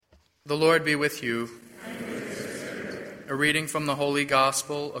The Lord be with you. A reading from the Holy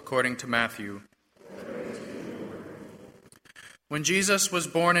Gospel according to Matthew. When Jesus was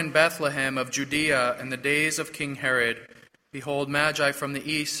born in Bethlehem of Judea in the days of King Herod, behold, Magi from the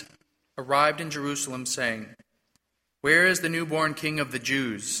east arrived in Jerusalem, saying, "Where is the newborn King of the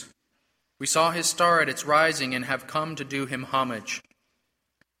Jews? We saw his star at its rising and have come to do him homage."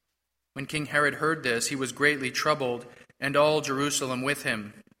 When King Herod heard this, he was greatly troubled, and all Jerusalem with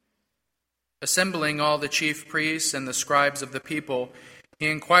him. Assembling all the chief priests and the scribes of the people, he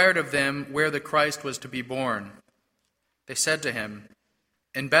inquired of them where the Christ was to be born. They said to him,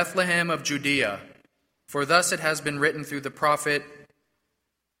 "In Bethlehem of Judea, for thus it has been written through the prophet,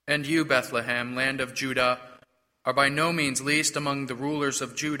 'And you, Bethlehem, land of Judah, are by no means least among the rulers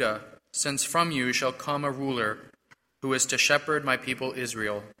of Judah, since from you shall come a ruler who is to shepherd my people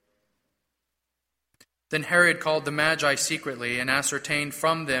Israel.'" Then Herod called the Magi secretly and ascertained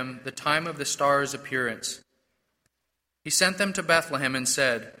from them the time of the star's appearance. He sent them to Bethlehem and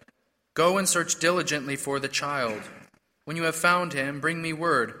said, "Go and search diligently for the child. When you have found him, bring me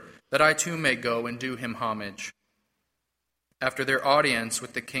word, that I too may go and do him homage." After their audience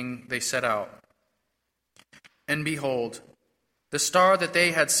with the king, they set out. And behold, the star that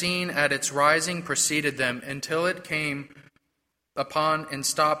they had seen at its rising preceded them until it came upon and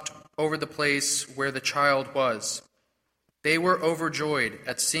stopped over the place where the child was. They were overjoyed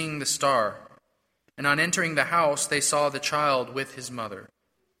at seeing the star, and on entering the house they saw the child with his mother.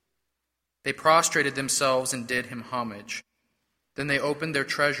 They prostrated themselves and did him homage. Then they opened their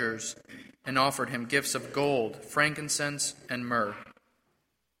treasures and offered him gifts of gold, frankincense, and myrrh.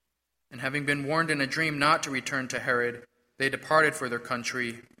 And having been warned in a dream not to return to Herod, they departed for their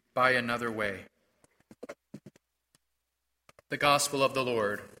country by another way. The Gospel of the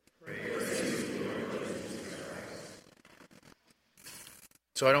Lord.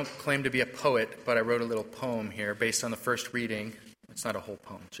 So I don't claim to be a poet, but I wrote a little poem here based on the first reading. It's not a whole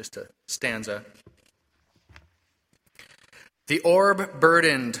poem, it's just a stanza. The orb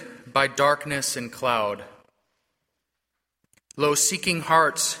burdened by darkness and cloud, lo, seeking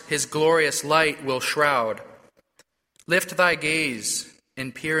hearts his glorious light will shroud. Lift thy gaze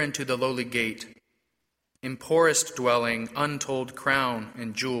and peer into the lowly gate. In poorest dwelling, untold crown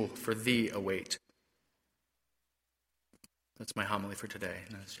and jewel for thee await. That's my homily for today.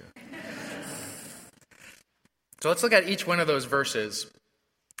 No, that's true. So let's look at each one of those verses.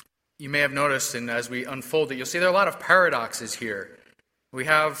 You may have noticed, and as we unfold it, you'll see there are a lot of paradoxes here. We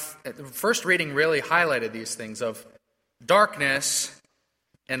have, the first reading really highlighted these things of darkness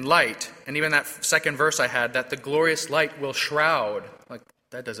and light. And even that second verse I had, that the glorious light will shroud. Like,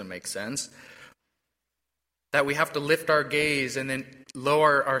 that doesn't make sense. That we have to lift our gaze and then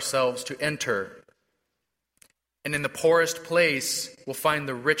lower ourselves to enter. And in the poorest place, we'll find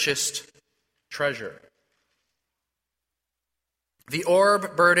the richest treasure. The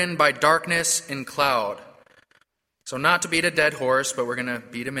orb burdened by darkness and cloud. So not to beat a dead horse, but we're going to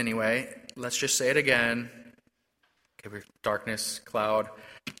beat him anyway. Let's just say it again. Okay, darkness, cloud.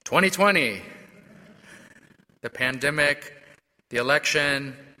 2020. The pandemic, the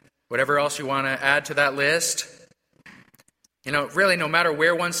election, whatever else you want to add to that list. You know, really, no matter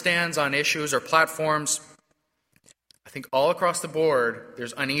where one stands on issues or platforms, I think all across the board,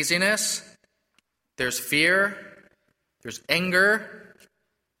 there's uneasiness, there's fear, there's anger.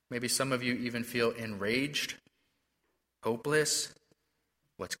 Maybe some of you even feel enraged, hopeless.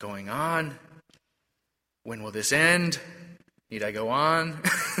 What's going on? When will this end? Need I go on?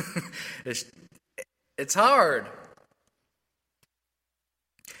 It's hard.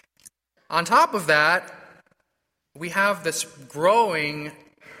 On top of that, we have this growing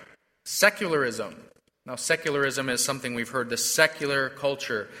secularism. Now, secularism is something we've heard, the secular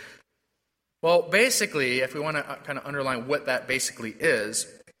culture. Well, basically, if we want to kind of underline what that basically is,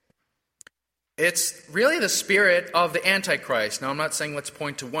 it's really the spirit of the Antichrist. Now, I'm not saying let's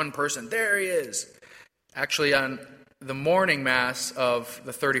point to one person. There he is. Actually, on the morning mass of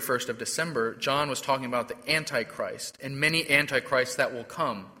the 31st of December, John was talking about the Antichrist and many Antichrists that will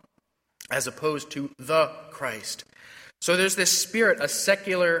come, as opposed to the Christ. So there's this spirit, a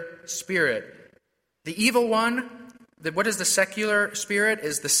secular spirit. The evil one, what is the secular spirit?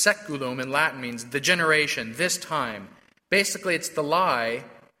 Is the seculum in Latin, means the generation, this time. Basically, it's the lie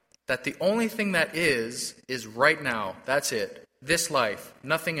that the only thing that is right now. That's it. This life,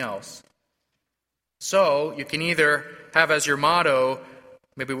 nothing else. So you can either have as your motto,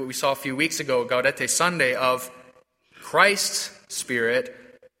 maybe what we saw a few weeks ago, Gaudete Sunday, of Christ's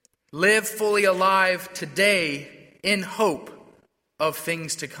spirit, live fully alive today in hope of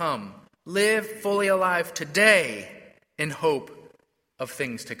things to come. Live fully alive today in hope of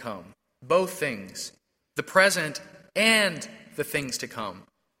things to come. Both things, the present and the things to come.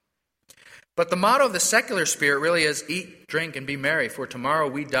 But the motto of the secular spirit really is eat, drink, and be merry, for tomorrow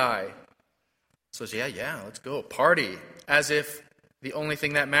we die. So it's, yeah, let's go, party, as if the only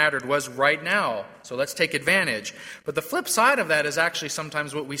thing that mattered was right now. So let's take advantage. But the flip side of that is actually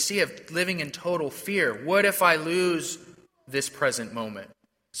sometimes what we see of living in total fear. What if I lose this present moment?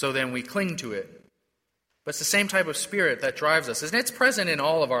 So then we cling to it. But it's the same type of spirit that drives us. And it's present in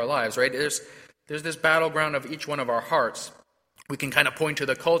all of our lives, right? There's this battleground of each one of our hearts. We can kind of point to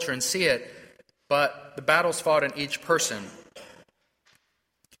the culture and see it, but the battle's fought in each person.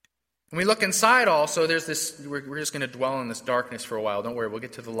 When we look inside also, there's this, we're just going to dwell in this darkness for a while. Don't worry, we'll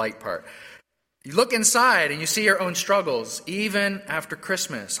get to the light part. You look inside and you see your own struggles, even after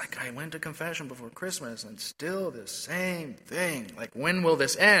Christmas. Like, I went to confession before Christmas and still the same thing. Like, when will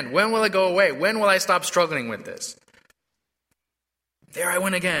this end? When will it go away? When will I stop struggling with this? There I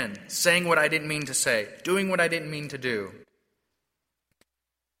went again, saying what I didn't mean to say, doing what I didn't mean to do.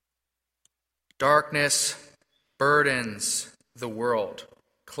 Darkness burdens the world.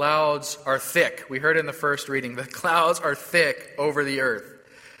 Clouds are thick. We heard in the first reading, the clouds are thick over the earth.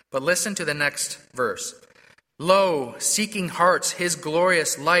 But listen to the next verse. Lo, seeking hearts, his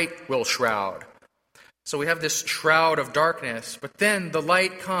glorious light will shroud. So we have this shroud of darkness, but then the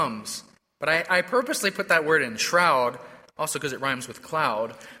light comes. But I purposely put that word in, shroud, also because it rhymes with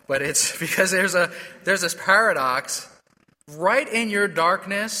cloud, but it's because there's this paradox. Right in your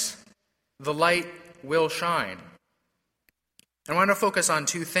darkness, the light will shine. I want to focus on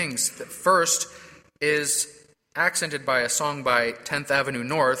two things. The first is accented by a song by 10th Avenue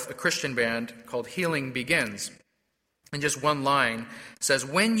North, a Christian band called Healing Begins. And just one line says,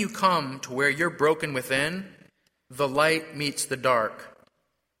 when you come to where you're broken within, the light meets the dark.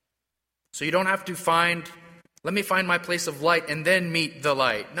 So you don't have to let me find my place of light and then meet the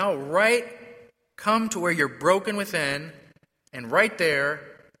light. No, come to where you're broken within, and right there,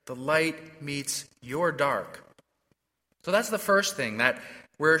 the light meets your dark. So that's the first thing, that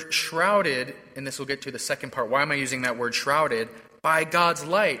we're shrouded, and this will get to the second part. Why am I using that word shrouded? By God's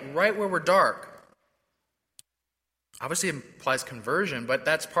light, right where we're dark. Obviously it implies conversion, but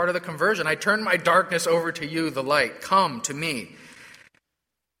that's part of the conversion. I turn my darkness over to you, the light. Come to me.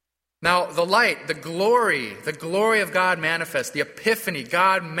 Now, the light, the glory of God manifest, the epiphany,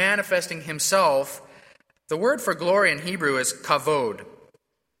 God manifesting himself. The word for glory in Hebrew is kavod.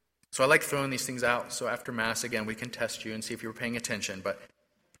 So I like throwing these things out, so after Mass, again, we can test you and see if you were paying attention, but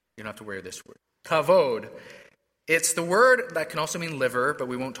you don't have to wear this word. Kavod. It's the word that can also mean liver, but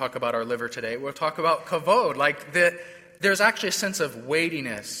we won't talk about our liver today. We'll talk about kavod, there's actually a sense of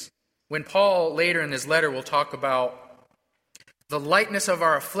weightiness. When Paul, later in his letter, will talk about the lightness of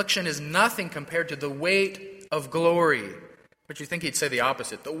our affliction is nothing compared to the weight of glory. But you think he'd say the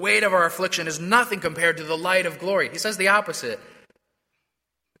opposite. The weight of our affliction is nothing compared to the light of glory. He says the opposite.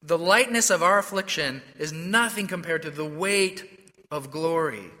 The lightness of our affliction is nothing compared to the weight of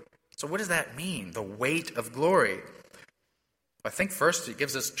glory. So what does that mean, the weight of glory? I think first it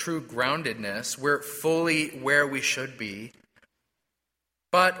gives us true groundedness. We're fully where we should be.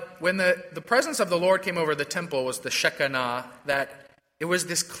 But when the presence of the Lord came over the temple was the Shekinah, that it was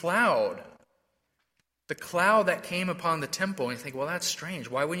this cloud. The cloud that came upon the temple. And you think, well, that's strange.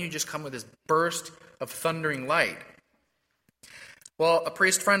 Why wouldn't you just come with this burst of thundering light? Well, a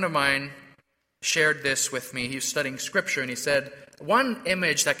priest friend of mine shared this with me. He was studying Scripture, and he said, one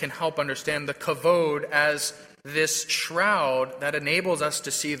image that can help understand the kavod as this shroud that enables us to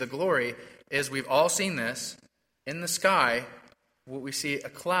see the glory is, we've all seen this, in the sky, we see a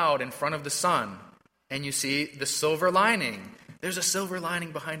cloud in front of the sun, and you see the silver lining. There's a silver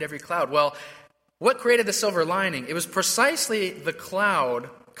lining behind every cloud. Well, what created the silver lining? It was precisely the cloud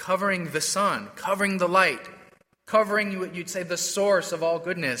covering the sun, covering the light, covering, you'd say, the source of all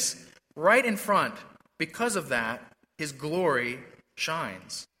goodness. Right in front, because of that, his glory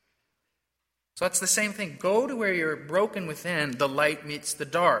shines. So that's the same thing. Go to where you're broken within, the light meets the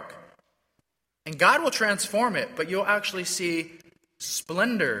dark. And God will transform it, but you'll actually see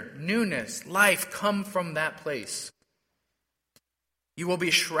splendor, newness, life come from that place. You will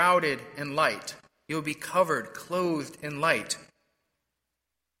be shrouded in light. You will be covered, clothed in light.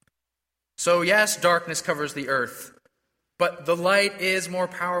 So yes, darkness covers the earth, but the light is more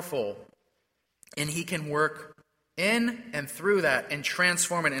powerful, and he can work in and through that and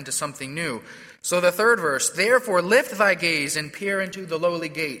transform it into something new. So the third verse, therefore lift thy gaze and peer into the lowly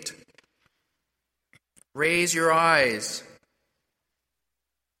gate. Raise your eyes.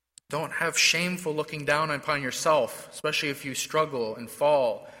 Don't have shameful looking down upon yourself, especially if you struggle and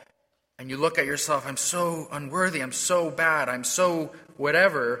fall. And you look at yourself, I'm so unworthy, I'm so bad, I'm so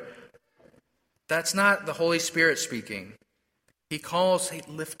whatever. That's not the Holy Spirit speaking. He calls, hey,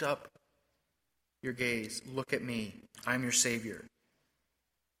 lift up your gaze. Look at me. I'm your Savior.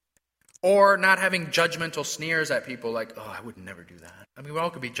 Or not having judgmental sneers at people like, oh, I would never do that. I mean, we all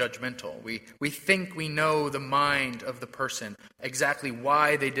could be judgmental. We think we know the mind of the person, exactly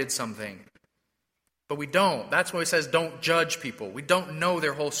why they did something. But we don't. That's why he says don't judge people. We don't know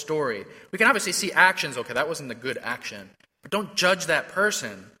their whole story. We can obviously see actions. Okay, that wasn't a good action. But don't judge that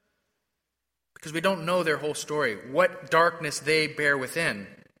person because we don't know their whole story, what darkness they bear within.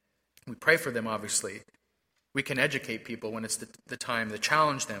 We pray for them, obviously. We can educate people when it's the time to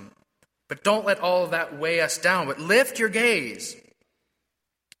challenge them. But don't let all of that weigh us down. But lift your gaze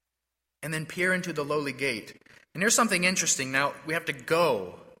and then peer into the lowly gate. And here's something interesting. Now, we have to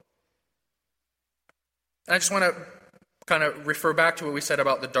go. And I just want to kind of refer back to what we said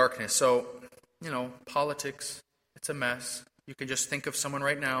about the darkness. So, politics, it's a mess. You can just think of someone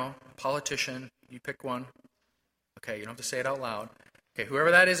right now, politician, you pick one. Okay, you don't have to say it out loud. Okay,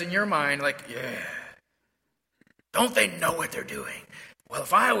 whoever that is in your mind, like, yeah, don't they know what they're doing? Well,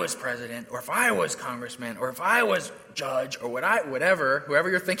 if I was president, or if I was congressman, or if I was judge, or whatever, whoever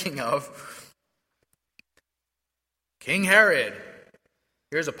you're thinking of, King Herod,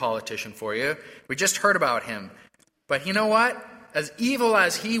 here's a politician for you. We just heard about him. But you know what? As evil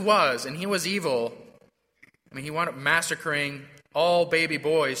as he was, and he was evil, I mean, he wound up massacring all baby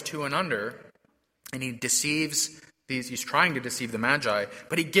boys 2 and under, and he deceives he's trying to deceive the Magi,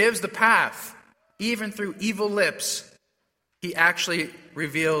 but he gives the path, even through evil lips. He actually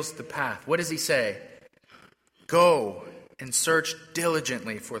reveals the path. What does he say? Go and search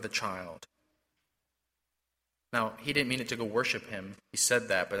diligently for the child. Now, he didn't mean it to go worship him. He said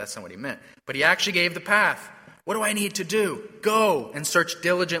that, but that's not what he meant. But he actually gave the path. What do I need to do? Go and search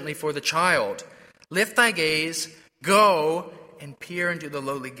diligently for the child. Lift thy gaze, go and peer into the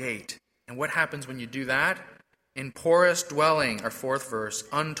lowly gate. And what happens when you do that? In poorest dwelling, our 4th verse,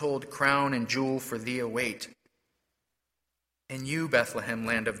 untold crown and jewel for thee await. And you, Bethlehem,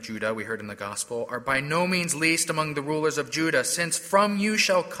 land of Judah, we heard in the gospel, are by no means least among the rulers of Judah, since from you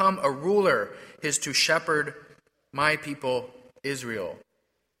shall come a ruler, his to shepherd my people Israel.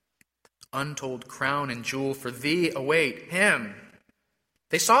 Untold crown and jewel for thee await him.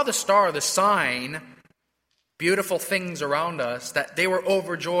 They saw the star, the sign, beautiful things around us, that they were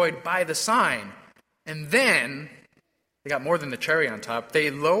overjoyed by the sign. And then they got more than the cherry on top.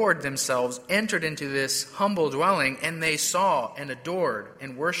 They lowered themselves, entered into this humble dwelling, and they saw and adored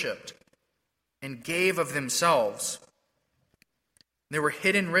and worshipped and gave of themselves. There were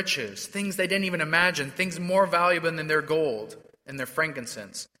hidden riches, things they didn't even imagine, things more valuable than their gold and their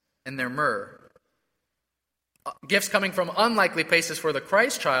frankincense and their myrrh. Gifts coming from unlikely places for the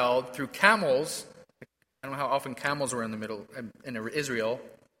Christ child through camels. I don't know how often camels were in the middle in Israel.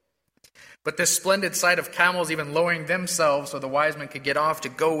 But this splendid sight of camels even lowering themselves so the wise men could get off to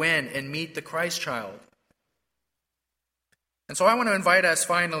go in and meet the Christ child. And so I want to invite us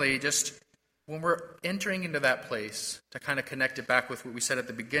finally, just when we're entering into that place, to kind of connect it back with what we said at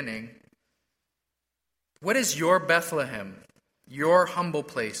the beginning. What is your Bethlehem, your humble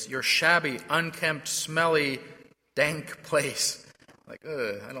place, your shabby, unkempt, smelly, dank place? Like,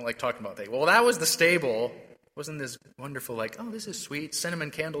 I don't like talking about that. Well, that was the stable. Wasn't this wonderful, like, oh, this is sweet,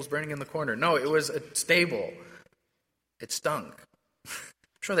 cinnamon candles burning in the corner. No, it was a stable. It stunk. I'm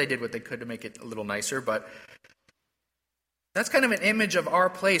sure they did what they could to make it a little nicer, but that's kind of an image of our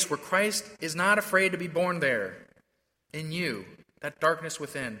place where Christ is not afraid to be born there. In you, that darkness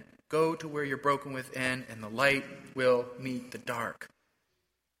within. Go to where you're broken within, and the light will meet the dark.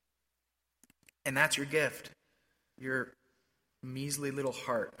 And that's your gift. Your measly little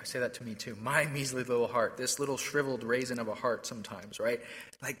heart. I say that to me too. My measly little heart. This little shriveled raisin of a heart sometimes, right?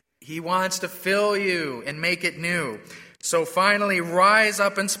 Like, he wants to fill you and make it new. So finally, rise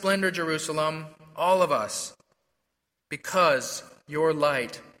up in splendor, Jerusalem, all of us, because your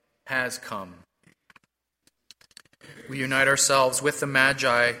light has come. We unite ourselves with the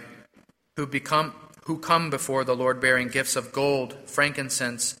Magi who come before the Lord bearing gifts of gold,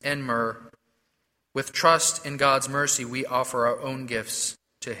 frankincense, and myrrh. With trust in God's mercy, we offer our own gifts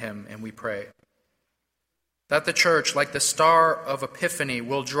to him, and we pray that the church, like the star of Epiphany,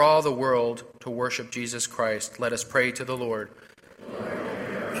 will draw the world to worship Jesus Christ. Let us pray to the Lord.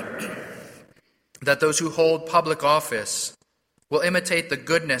 That those who hold public office will imitate the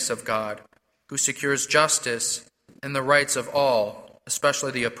goodness of God, who secures justice and the rights of all,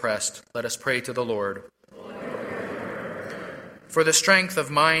 especially the oppressed. Let us pray to the Lord. For the strength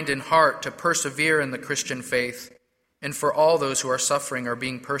of mind and heart to persevere in the Christian faith, and for all those who are suffering or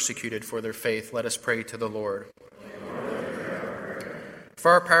being persecuted for their faith, let us pray to the Lord. For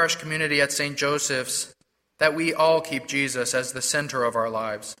our parish community at St. Joseph's, that we all keep Jesus as the center of our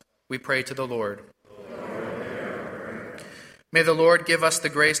lives, we pray to the Lord. May the Lord give us the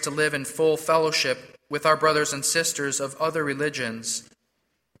grace to live in full fellowship with our brothers and sisters of other religions,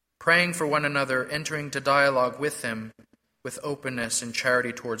 praying for one another, entering into dialogue with them, with openness and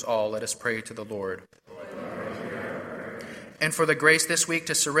charity towards all. Let us pray to the Lord. And for the grace this week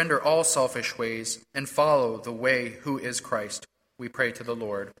to surrender all selfish ways and follow the way who is Christ, we pray to the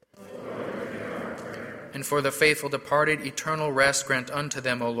Lord. And for the faithful departed, eternal rest grant unto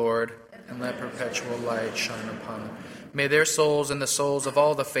them, O Lord, and let perpetual light shine upon them. May their souls and the souls of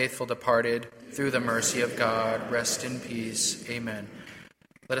all the faithful departed, through the mercy of God, rest in peace. Amen.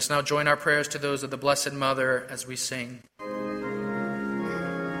 Let us now join our prayers to those of the Blessed Mother as we sing.